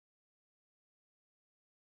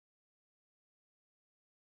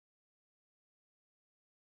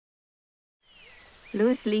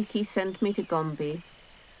Louis Leakey sent me to Gombe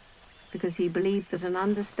because he believed that an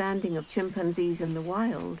understanding of chimpanzees in the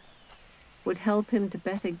wild would help him to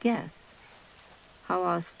better guess how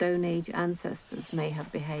our Stone Age ancestors may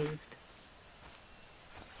have behaved.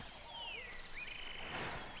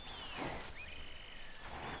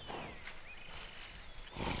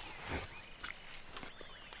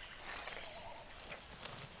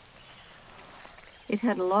 It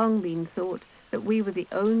had long been thought that we were the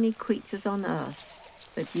only creatures on Earth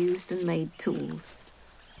that used and made tools.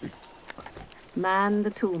 Man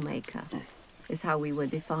the toolmaker is how we were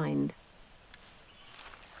defined.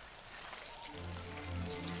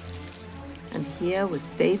 And here was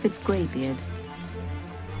David Greybeard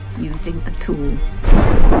using a tool.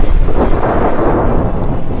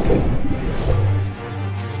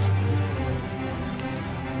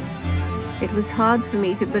 It was hard for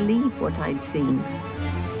me to believe what I'd seen.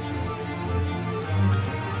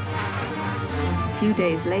 A few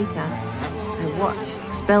days later, I watched,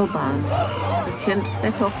 spellbound, as chimps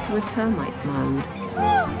set off to a termite mound,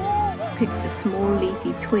 picked a small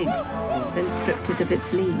leafy twig, then stripped it of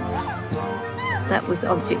its leaves. That was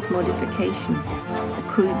object modification, the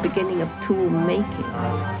crude beginning of tool making.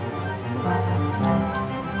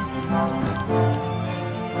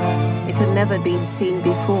 It had never been seen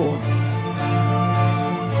before.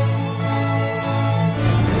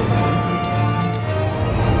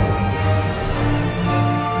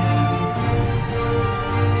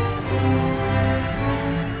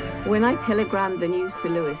 When I telegrammed the news to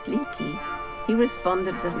Louis Leakey, he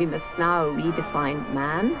responded that we must now redefine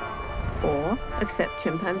man or accept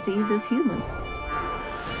chimpanzees as human.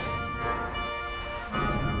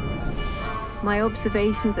 My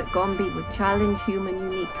observations at Gombe would challenge human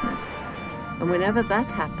uniqueness, and whenever that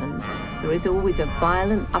happens, there is always a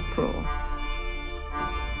violent uproar.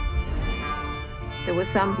 There were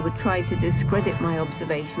some who would try to discredit my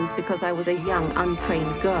observations because I was a young,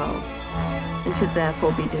 untrained girl and should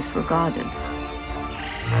therefore be disregarded.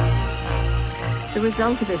 The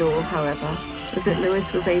result of it all, however, was that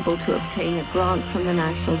Louis was able to obtain a grant from the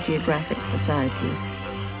National Geographic Society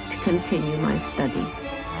to continue my study.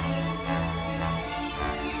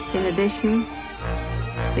 In addition,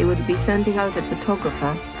 they would be sending out a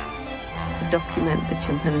photographer to document the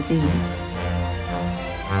chimpanzees.